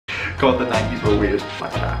God, the 90s were weird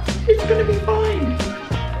like that. It's gonna be fine.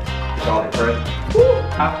 Garlic bread. Ooh,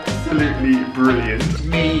 absolutely brilliant.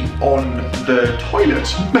 Me on the toilet.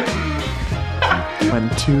 When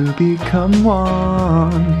two become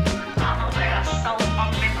one.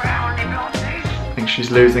 I think she's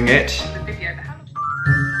losing it.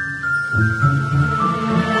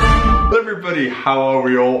 Hello everybody, how are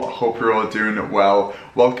we all? I hope you're all doing well.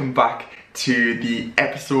 Welcome back to the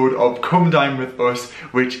episode of Come Dine With Us,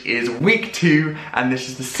 which is week 2, and this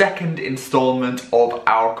is the second installment of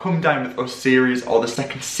our Come Dine With Us series, or the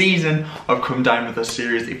second season of Come Dine With Us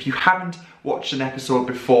series. If you haven't watched an episode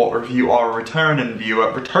before, or if you are a returning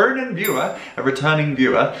viewer,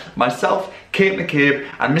 myself, Kate McCabe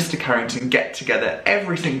and Mr. Carrington get together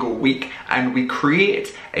every single week and we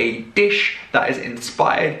create a dish that is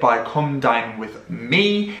inspired by Come Dine With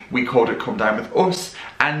Me. We called it Come Dine With Us,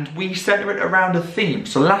 and we centre it around a theme.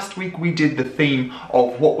 So last week we did the theme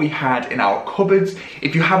of what we had in our cupboards.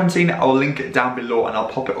 If you haven't seen it, I'll link it down below and I'll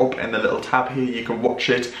pop it up in the little tab here. You can watch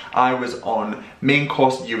it. I was on main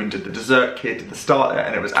course, Ewan did the dessert, Kate did the starter,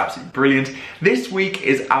 and it was absolutely brilliant. This week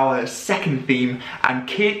is our second theme, and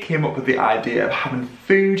Kate came up with the idea of having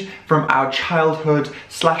food from our childhood /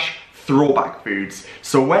 throwback foods.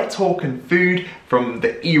 So we're talking food from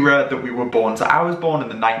the era that we were born. So I was born in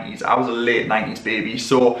the 90s. I was a late 90s baby.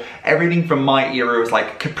 So everything from my era was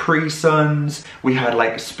like Capri Suns. We had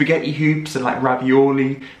like spaghetti hoops and like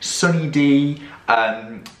ravioli, Sunny D,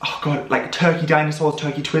 oh god, like turkey dinosaurs,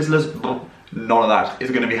 turkey Twizzlers. None of that is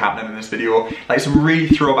going to be happening in this video. Like some really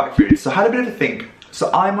throwback foods. So I had a bit of a think. So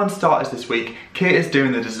I'm on starters this week, Kate is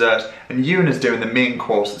doing the dessert, and Ewan is doing the main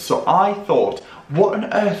course. So I thought, what on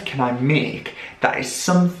earth can I make that is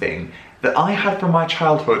something that I had from my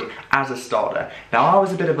childhood as a starter? Now, I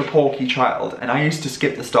was a bit of a porky child, and I used to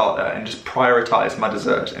skip the starter and just prioritise my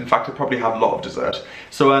dessert. In fact, I probably have a lot of dessert.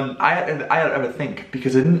 So I had to think,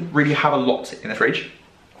 because I didn't really have a lot in the fridge.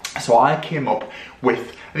 So I came up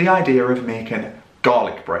with the idea of making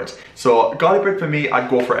garlic bread. So garlic bread for me, I'd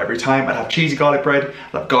go for it every time. I'd have cheesy garlic bread,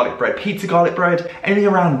 I'd have garlic bread, pizza garlic bread, anything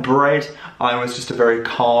around bread. I was just a very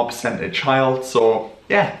carb-centered child, so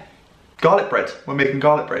yeah. Garlic bread, we're making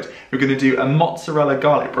garlic bread. We're gonna do a mozzarella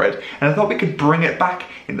garlic bread, and I thought we could bring it back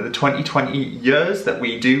into the 2020 years that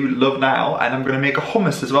we do love now, and I'm gonna make a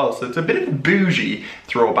hummus as well, so it's a bit of a bougie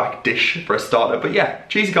throwback dish for a starter, but yeah,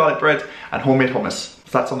 cheesy garlic bread and homemade hummus.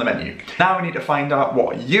 So that's on the menu. Now we need to find out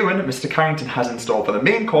what Ewan, Mr. Carrington, has in store for the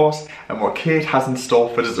main course and what Kate has in store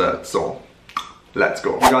for dessert, so let's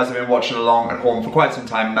go. You guys have been watching along at home for quite some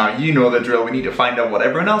time now. You know the drill. We need to find out what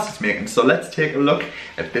everyone else is making. So let's take a look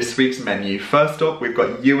at this week's menu. First up, we've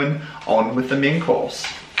got Ewan on with the main course.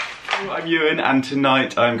 I'm Ewan, and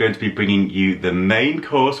tonight I'm going to be bringing you the main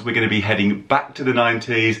course. We're going to be heading back to the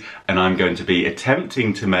 90s, and I'm going to be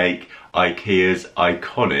attempting to make IKEA's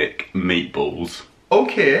iconic meatballs.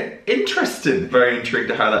 Okay, interesting. Very intrigued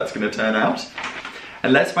to how that's going to turn out.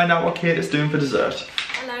 And let's find out what Kate is doing for dessert.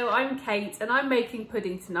 Hello, I'm Kate and I'm making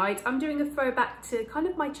pudding tonight. I'm doing a throwback to kind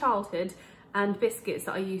of my childhood and biscuits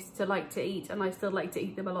that I used to like to eat, and I still like to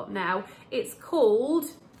eat them a lot now. It's called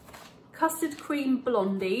custard cream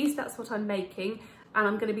blondies. That's what I'm making, and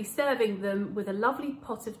I'm going to be serving them with a lovely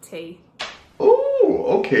pot of tea. Oh,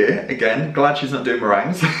 okay. Again, glad she's not doing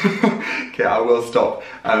meringues. Okay, I will stop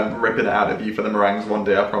ripping it out of you for the meringues one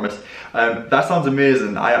day, I promise. That sounds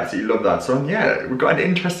amazing. I absolutely love that. So yeah, we've got an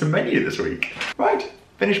interesting menu this week. Right,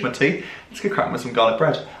 finish my tea. Let's get cracking with some garlic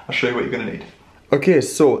bread. I'll show you what you're gonna need. Okay,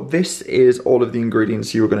 so this is all of the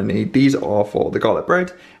ingredients you're going to need. These are for the garlic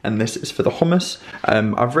bread, and this is for the hummus.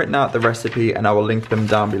 I've written out the recipe and I will link them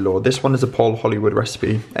down below. This one is a Paul Hollywood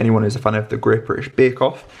recipe. Anyone who's a fan of the Great British Bake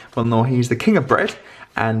Off will know he's the king of bread.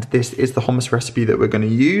 And this is the hummus recipe that we're going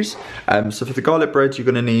to use. So for the garlic bread, you're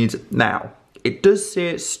going to need, now, it does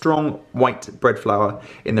say strong white bread flour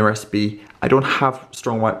in the recipe. I don't have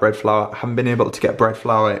strong white bread flour. I haven't been able to get bread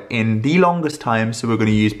flour in the longest time, so we're going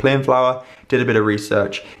to use plain flour. Did a bit of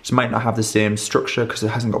research. It might not have the same structure because it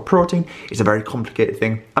hasn't got protein. It's a very complicated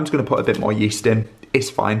thing. I'm just going to put a bit more yeast in. It's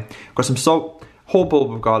fine. Got some salt, whole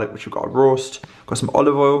bulb of garlic, which we've got to roast. Got some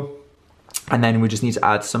olive oil, and then we just need to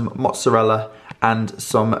add some mozzarella and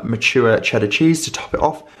some mature cheddar cheese to top it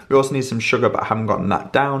off. We also need some sugar, but I haven't gotten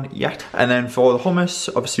that down yet. And then for the hummus,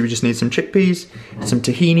 obviously we just need some chickpeas, some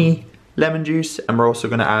tahini, lemon juice, and we're also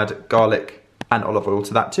gonna add garlic and olive oil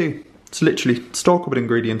to that too. It's literally store-cupboard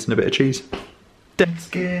ingredients and a bit of cheese. It's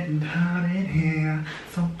getting hot in here,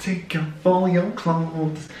 so take off all your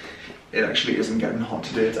clothes. It actually isn't getting hot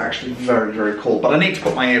today, it's actually very, very cold, but I need to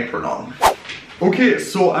put my apron on. Okay,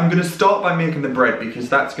 so I'm gonna start by making the bread because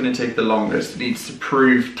that's gonna take the longest. It needs to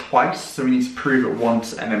prove twice, so we need to prove it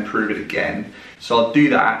once and then prove it again. So I'll do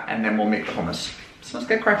that and then we'll make the hummus. So let's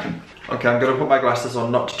get cracking. Okay, I'm gonna put my glasses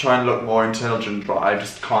on not to try and look more intelligent, but I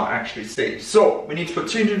just can't actually see. So we need to put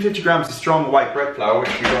 250 grams of strong white bread flour,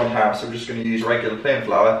 which we don't have, so we're just gonna use regular plain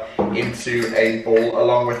flour, into a bowl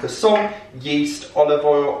along with the salt, yeast, olive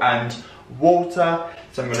oil and water.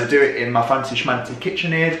 So I'm going to do it in my fancy schmancy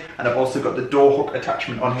KitchenAid, and I've also got the door hook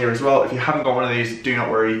attachment on here as well. If you haven't got one of these, do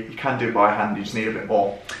not worry, you can do it by hand, you just need a bit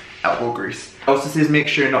more elbow grease. It also says make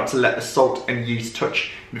sure not to let the salt and yeast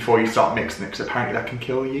touch before you start mixing it, because apparently that can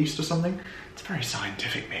kill yeast or something. It's very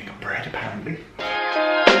scientific making bread apparently.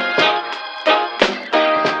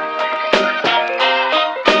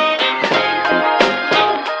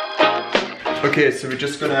 Okay, so we're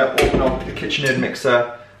just going to open up the KitchenAid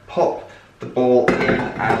mixer, pop the bowl in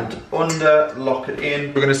and under, lock it in.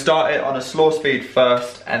 We're going to start it on a slow speed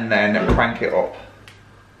first and then crank it up.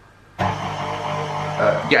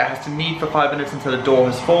 Yeah, it has to knead for 5 minutes until the dough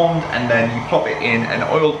has formed, and then you pop it in an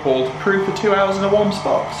oiled bowl to proof for 2 hours in a warm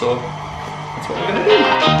spot. So that's what we're going to do.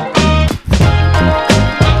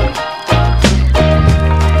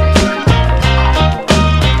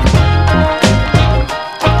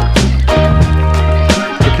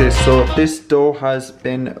 So this dough has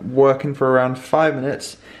been working for around 5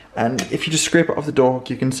 minutes, and if you just scrape it off the dough hook,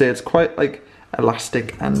 you can see it's quite like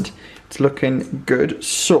elastic and it's looking good.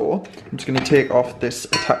 So I'm just going to take off this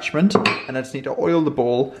attachment, and I just need to oil the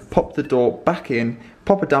bowl, pop the dough back in,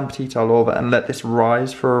 pop a damp tea towel over, and let this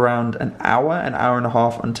rise for around an hour and a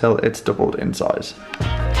half until it's doubled in size.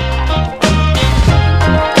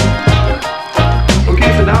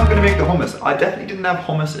 Okay, so now I'm going to make the hummus. I definitely didn't have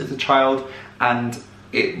hummus as a child, and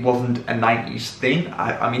it wasn't a 90s thing.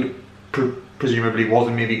 I mean, presumably was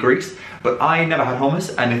in maybe Greece, but I never had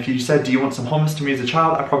hummus, and if you said, do you want some hummus to me as a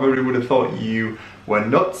child, I probably would have thought you were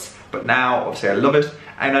nuts, but now obviously I love it,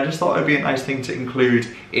 and I just thought it'd be a nice thing to include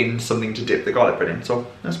in something to dip the garlic bread in, so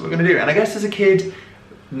that's what we're gonna do. And I guess as a kid,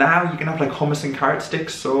 now you can have like hummus and carrot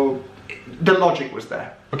sticks, so the logic was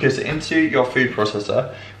there. Okay, so into your food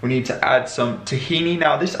processor, we need to add some tahini.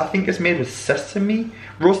 Now this, I think, is made with sesame,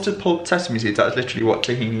 roasted pulped sesame seeds. That is literally what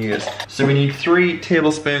tahini is. So we need 3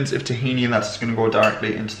 tablespoons of tahini, and that's just gonna go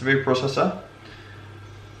directly into the food processor.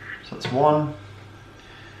 So that's 1.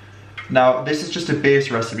 Now this is just a base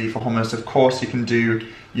recipe for hummus. Of course you can do,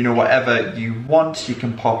 you know, whatever you want. You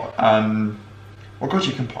can pop, oh god,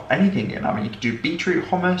 you can put anything in. I mean, you could do beetroot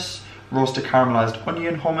hummus, roasted caramelized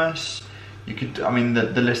onion hummus. You could, I mean,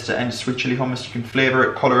 the list of any sweet chili hummus, you can flavor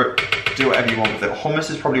it, color it, do whatever you want with it. Hummus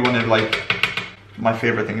is probably one of like my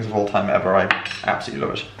favorite things of all time ever. I absolutely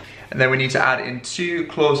love it. And then we need to add in 2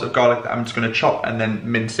 cloves of garlic that I'm just gonna chop and then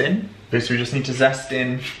mince in. Okay, so we just need to zest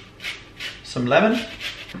in some lemon,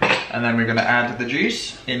 and then we're gonna add the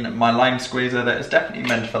juice in my lime squeezer that is definitely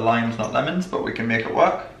meant for limes, not lemons, but we can make it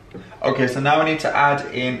work. Okay, so now we need to add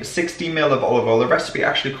in 60 ml of olive oil. The recipe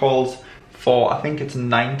actually calls for, I think it's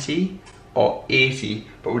 90 or 80,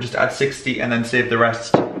 but we'll just add 60 and then save the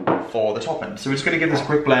rest for the topping. So we're just gonna give this a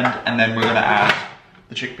quick blend, and then we're gonna add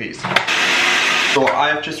the chickpeas. So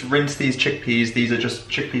I've just rinsed these chickpeas. These are just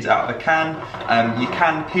chickpeas out of a can. You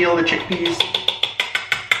can peel the chickpeas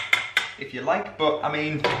if you like, but I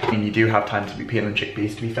mean you do have time to be peeling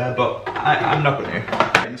chickpeas, to be fair, but I'm not gonna.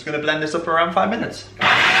 I'm just gonna blend this up for around 5 minutes.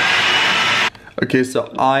 Okay,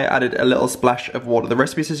 so I added a little splash of water. The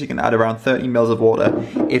recipe says you can add around 30 ml of water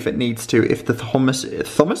if it needs to, if the hummus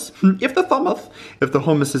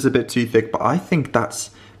is a bit too thick, but I think that's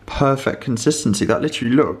perfect consistency. That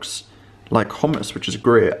literally looks like hummus, which is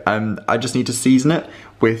great. I just need to season it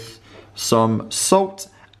with some salt,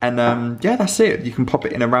 and yeah, that's it. You can pop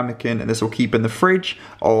it in a ramekin and this will keep in the fridge,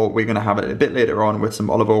 or we're gonna have it a bit later on with some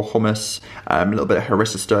olive oil hummus, a little bit of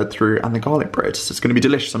harissa stirred through, and the garlic bread. So it's gonna be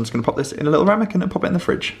delicious. I'm just gonna pop this in a little ramekin and pop it in the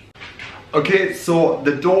fridge. Okay, so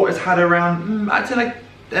the dough has had around, I'd say like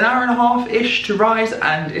an hour and a half-ish to rise,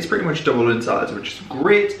 and it's pretty much doubled in size, which is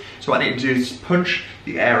great. So what I need to do is punch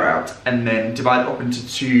the air out and then divide it up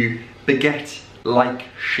into 2 baguette-like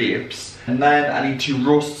shapes. And then I need to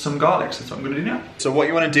roast some garlic, so that's what I'm gonna do now. So what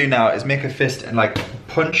you wanna do now is make a fist and like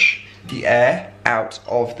punch the air out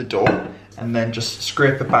of the dough, and then just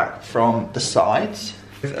scrape it back from the sides.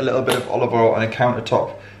 With a little bit of olive oil on a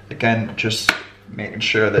countertop. Again, just making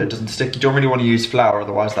sure that it doesn't stick. You don't really wanna use flour,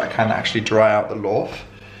 otherwise that can actually dry out the loaf.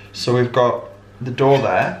 So we've got the dough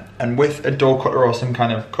there, and with a dough cutter or some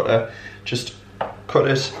kind of cutter, just cut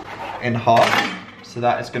it in half. So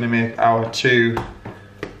that is gonna make our 2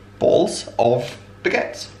 balls of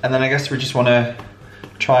baguettes. And then I guess we just want to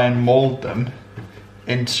try and mold them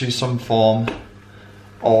into some form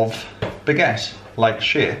of baguette-like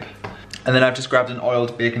shape. And then I've just grabbed an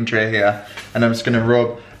oiled baking tray here, and I'm just gonna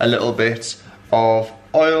rub a little bit of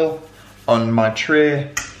oil on my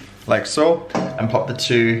tray, like so, and pop the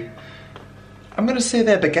two, I'm gonna say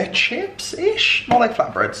they're baguette shapes-ish, more like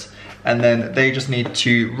flatbreads. And then they just need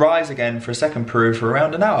to rise again for a second brew for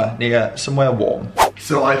around an hour near somewhere warm.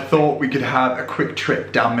 So I thought we could have a quick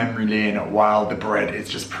trip down memory lane while the bread is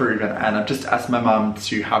just proving, and I've just asked my mum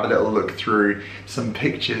to have a little look through some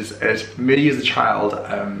pictures of me as a child.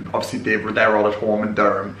 Obviously they were there all at home in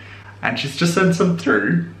Durham, and she's just sent some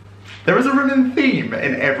through. There is a running theme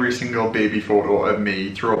in every single baby photo of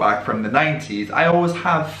me, throwback from the 90s. I always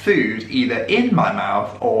have food either in my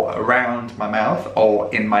mouth or around my mouth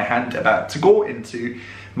or in my hand about to go into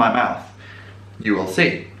my mouth. You will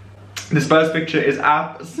see. This first picture is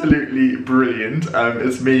absolutely brilliant.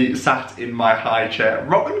 It's me sat in my high chair,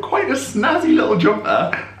 rocking quite a snazzy little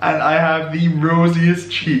jumper, and I have the rosiest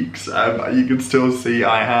cheeks. You can still see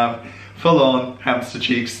I have full-on hamster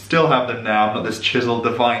cheeks, still have them now. I'm not this chiseled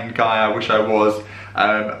divine guy I wish I was.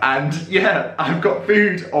 And yeah, I've got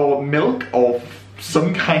food or milk or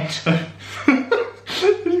some kind of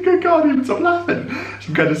I can't even stop laughing.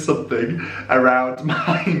 Some kind of something around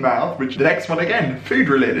my mouth, which the next one again, food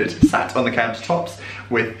related. Sat on the countertops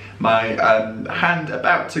with my hand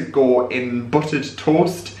about to go in buttered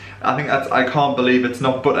toast. I think that's, I can't believe it's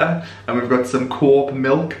not butter. And we've got some Co-op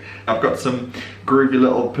milk. I've got some groovy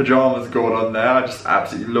little pajamas going on there. I just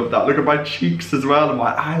absolutely love that. Look at my cheeks as well and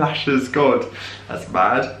my eyelashes. God, that's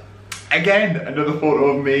bad. Again, another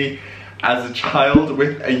photo of me as a child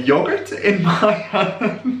with a yogurt in my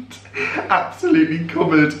hand. Absolutely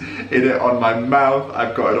covered in it on my mouth.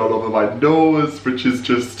 I've got it all over my nose, which is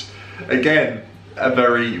just, again, a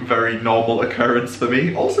very, very normal occurrence for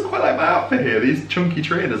me. Also quite like my outfit here. These chunky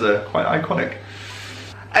trainers are quite iconic.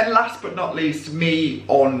 And last but not least, me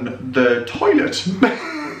on the toilet.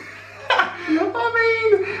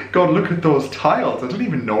 I mean, God, look at those tiles. I don't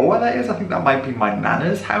even know where that is. I think that might be my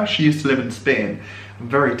nana's house. She used to live in Spain. I'm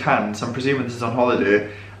very tan, so I'm presuming this is on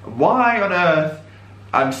holiday. Why on earth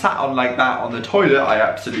I'm sat on like that on the toilet, I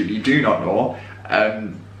absolutely do not know.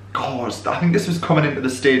 God, I think this was coming into the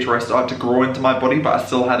stage where I started to grow into my body, but I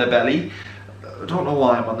still had a belly. I don't know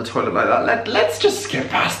why I'm on the toilet like that. Let's just skip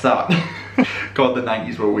past that. God, the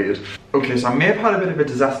 90s were weird. Okay, so I may have had a bit of a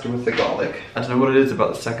disaster with the garlic. I don't know what it is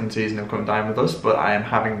about the second season of Come Dine With Us, but I am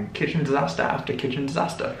having kitchen disaster after kitchen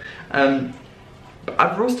disaster.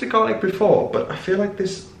 I've roasted garlic before, but I feel like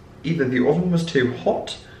this, either the oven was too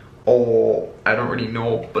hot, or I don't really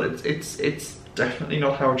know, but it's definitely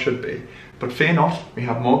not how it should be. But fear not, we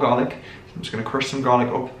have more garlic. I'm just gonna crush some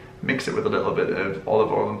garlic up, mix it with a little bit of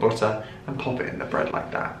olive oil and butter, and pop it in the bread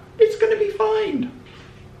like that. It's gonna be fine.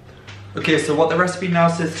 Okay, so what the recipe now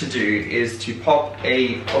says to do is to pop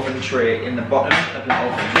a oven tray in the bottom of an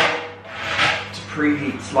oven to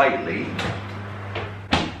preheat slightly.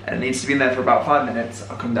 And it needs to be in there for about 5 minutes.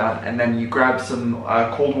 I'll come down, and then you grab some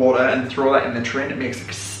cold water and throw that in the tray, and it makes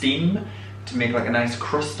like steam to make like a nice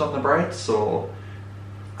crust on the bread. So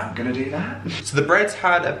I'm gonna do that. So the bread's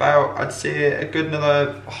had about, I'd say, a good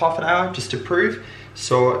another half an hour just to prove.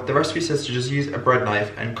 So the recipe says to just use a bread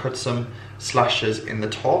knife and cut some slashes in the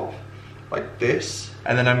top, like this.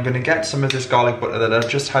 And then I'm gonna get some of this garlic butter that I've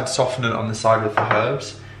just had softening on the side with the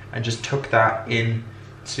herbs, and just tuck that in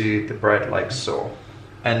to the bread like so.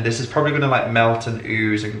 And this is probably gonna like melt and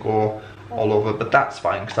ooze and go all over, but that's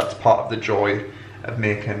fine because that's part of the joy of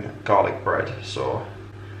making garlic bread. So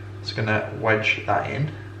just gonna wedge that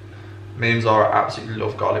in. Me and Zara absolutely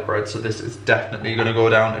love garlic bread, so this is definitely gonna go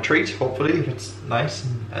down a treat, hopefully, if it's nice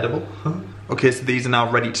and edible. Okay, so these are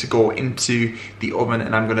now ready to go into the oven,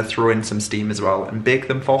 and I'm gonna throw in some steam as well and bake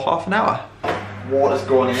them for half an hour. Water's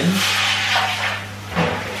going in.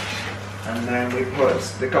 And then we put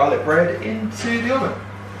the garlic bread into the oven.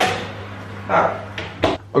 Ah.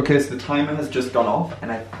 Okay, so the timer has just gone off,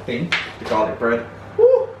 and I think the garlic bread,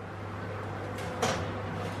 woo!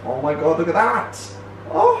 Oh my God, look at that!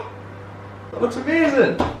 Oh, that looks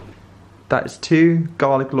amazing! That is 2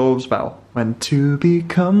 garlic loaves well, when 2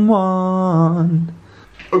 become 1.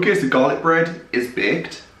 Okay, so garlic bread is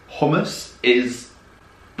baked, hummus is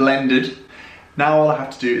blended. Now all I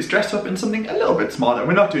have to do is dress up in something a little bit smarter.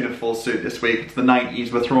 We're not doing a full suit this week. It's the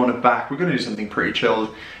 90s, we're throwing it back. We're gonna do something pretty chilled.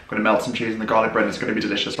 I'm gonna melt some cheese in the garlic bread and it's gonna be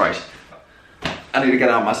delicious. Right, I need to get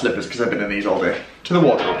out my slippers because I've been in these all day. To the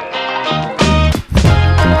wardrobe.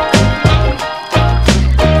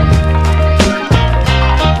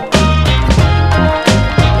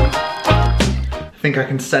 think I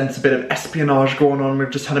can sense a bit of espionage going on.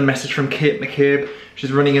 We've just had a message from Kate McCabe.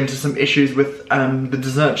 She's running into some issues with the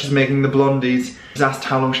dessert she's making, the blondies. She's asked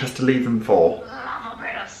how long she has to leave them for. Love a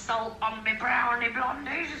bit of salt on me brownie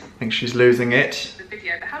blondies. I think she's losing it. The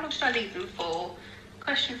video, but how long should I leave them for?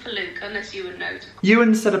 Question for Luke, unless you would know.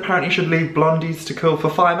 Ewan said apparently you should leave blondies to cool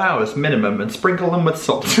for 5 hours minimum and sprinkle them with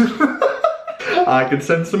salt. I can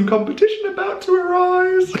sense some competition about to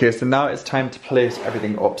arise. Okay, so now it's time to place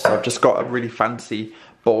everything up. So I've just got a really fancy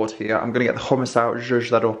board here. I'm gonna get the hummus out, zhuzh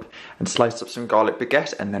that up, and slice up some garlic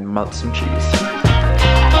baguette and then melt some cheese.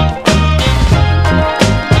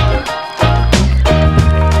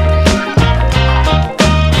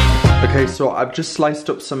 Okay, so I've just sliced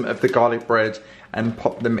up some of the garlic bread and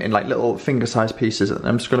popped them in like little finger-sized pieces, and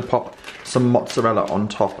I'm just gonna pop some mozzarella on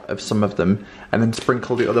top of some of them and then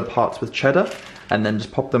sprinkle the other parts with cheddar and then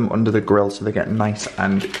just pop them under the grill so they get nice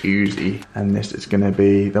and oozy. And this is gonna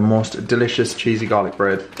be the most delicious cheesy garlic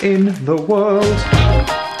bread in the world.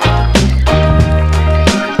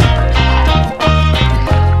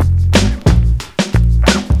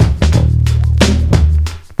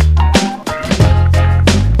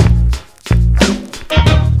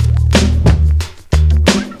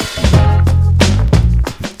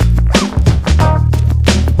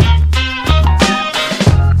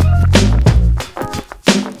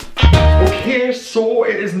 So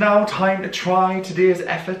it is now time to try today's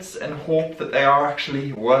efforts and hope that they are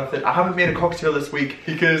actually worth it. I haven't made a cocktail this week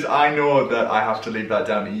because I know that I have to leave that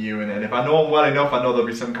down to you, and if I know him well enough, I know there'll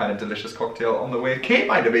be some kind of delicious cocktail on the way. Kate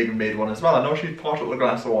might have even made one as well. I know she's partial to a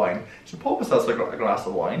glass of wine. So pour herself a glass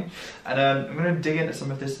of wine, and I'm going to dig into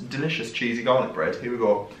some of this delicious cheesy garlic bread. Here we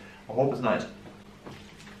go. I hope it's nice.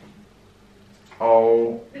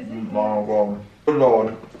 Oh my god. Good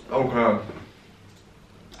lord. Okay.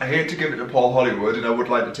 I hate to give it to Paul Hollywood, and I would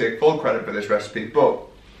like to take full credit for this recipe, but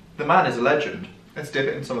the man is a legend. Let's dip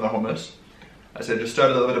it in some of the hummus. I said just stir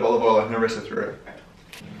a little bit of olive oil and harissa through it.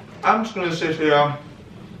 I'm just going to sit here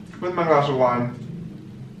with my glass of wine.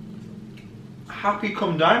 Happy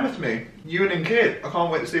come dine with me. Ewan and Kate, I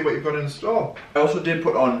can't wait to see what you've got in store. I also did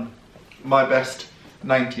put on my best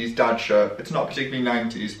 90s dad shirt. It's not particularly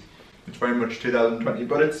 90s, it's very much 2020,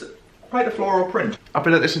 but it's quite a floral print. I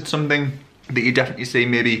feel like this is something that you definitely see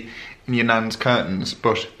maybe in your nan's curtains,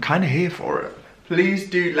 but kind of here for it. Please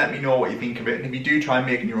do let me know what you think of it, and if you do try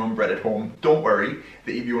making your own bread at home, don't worry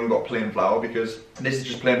that if you only got plain flour, because this is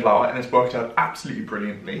just plain flour and it's worked out absolutely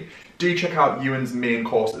brilliantly. Do check out Ewan's main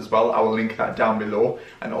course as well. I will link that down below,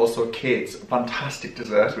 and also Kate's fantastic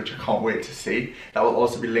dessert, which I can't wait to see. That will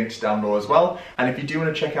also be linked down below as well. And if you do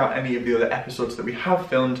want to check out any of the other episodes that we have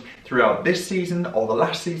filmed throughout this season or the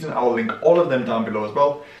last season, I will link all of them down below as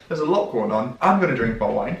well. There's a lot going on. I'm going to drink my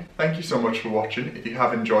wine. Thank you so much for watching. If you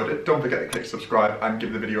have enjoyed it, don't forget to click subscribe and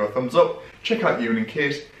give the video a thumbs up. Check out Ewan and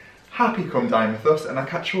Kate. Happy come dine with us, and I'll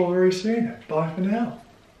catch you all very soon. Bye for now.